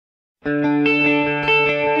Hi,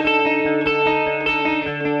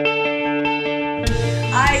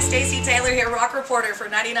 Stacey Taylor here, rock reporter for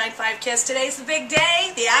 99.5 KISS. Today's the big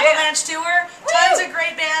day, the Avalanche tour. Tons of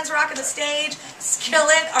great bands rocking the stage.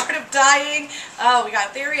 Skillet, Art of Dying. Oh, we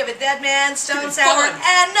got Theory of a Deadman, Stone Sour,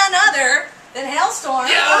 and none other than Halestorm.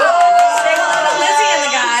 Say hello to Lizzie and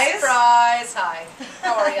the guys. Surprise! Hi.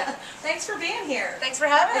 How are you? Thanks for being here. Thanks for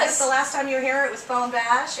having us. The last time you were here, it was Phone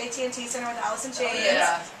Bash, AT&T Center with Alice in Chains.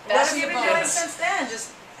 Yeah. What have you been doing since then?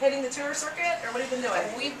 Just hitting the tour circuit, or what have you been doing?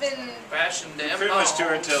 We've been bashing them. Pretty much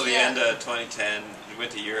toured until the end of 2010. We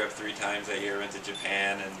went to Europe 3 times that year, went to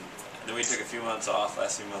Japan, and then we took a few months off.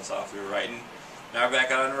 Last few months off, we were writing. Now we're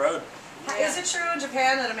back out on the road. Yeah. Is it true in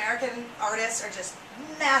Japan that American artists are just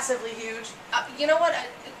massively huge? You know what?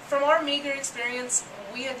 From our meager experience,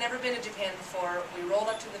 we had never been to Japan before. We rolled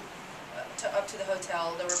up to the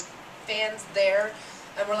hotel. There were fans there.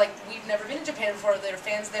 And we're like, we've never been to Japan before. There are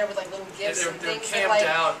fans there with like little gifts and things. They're camped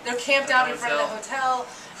out. They're camped out in front of the hotel.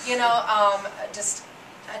 You know, just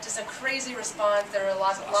a crazy response. There were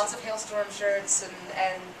lots of Halestorm shirts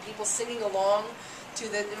and people singing along to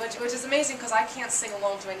the which is amazing because I can't sing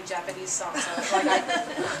along to any Japanese song. So it's like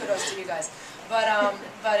kudos to you guys.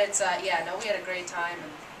 But it's yeah, no, we had a great time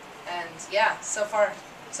and yeah, so far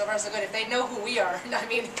so good. If they know who we are, I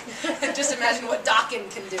mean, just imagine what Dokken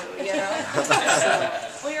can do, you know?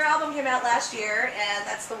 Well, your album came out last year, and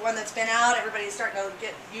that's the one that's been out. Everybody's starting to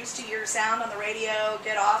get used to your sound on the radio,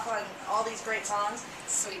 get off on all these great songs.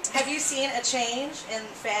 Sweet. Have you seen a change in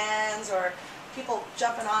fans or people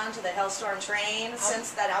jumping on to the Halestorm train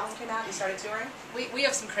since that album came out and you started touring? We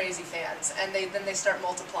have some crazy fans, and then they start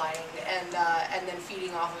multiplying and then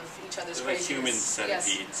feeding off of each other's They're like craziness. human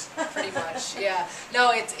centipedes. Yes, pretty much. Yeah.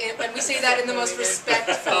 No, and we say that in the most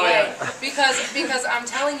respectful way because I'm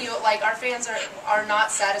telling you, like our fans are not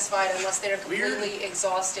satisfied unless they're completely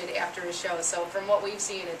exhausted after a show. So from what we've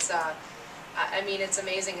seen, it's I mean, it's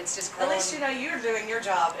amazing. It's just growing. At least you know you're doing your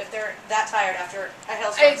job if they're that tired after a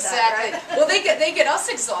Halestorm exactly. set, right? Well, they get us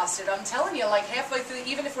exhausted. I'm telling you, like halfway through,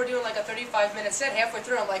 even if we're doing like a 35-minute set, halfway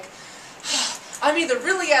through, I'm like, I'm either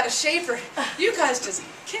really out of shape or you guys just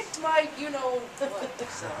kicked my, you know what.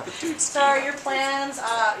 So are your plans,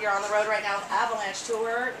 you're on the road right now with Avalanche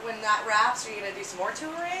tour. When that wraps, are you going to do some more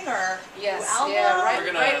touring or yes, new album? yeah, right,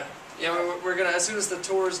 We're gonna. Yeah, we're gonna, as soon as the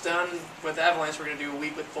tour's done with Avalanche, we're gonna do a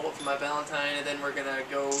week with Bullet for My Valentine, and then we're gonna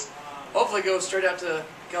hopefully go straight out to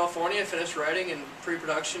California, finish writing and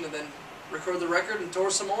pre-production, and then record the record and tour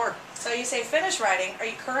some more. So you say finish writing. Are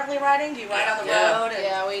you currently writing? Do you write on the road? road?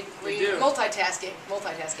 Yeah, we do. Multitasking. We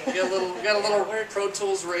got a little Pro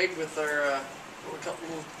Tools rig with our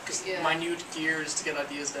little minute gears to get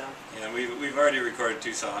ideas down. Yeah, we've already recorded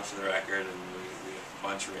 2 songs for the record, and we have a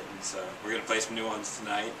bunch written, so we're gonna play some new ones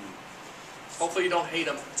tonight. And hopefully you don't hate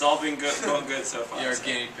them. it's all been going good so far. You're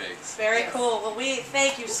guinea pigs. Very cool. Well, we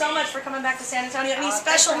thank you so much for coming back to San Antonio. Any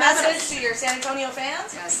special message to your San Antonio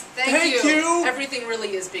fans? Yes, thank you. Everything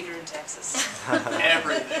really is bigger in Texas.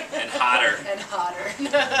 Everything. And hotter. And hotter.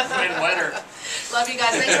 And wetter. Love you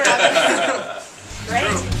guys. Thanks for having me.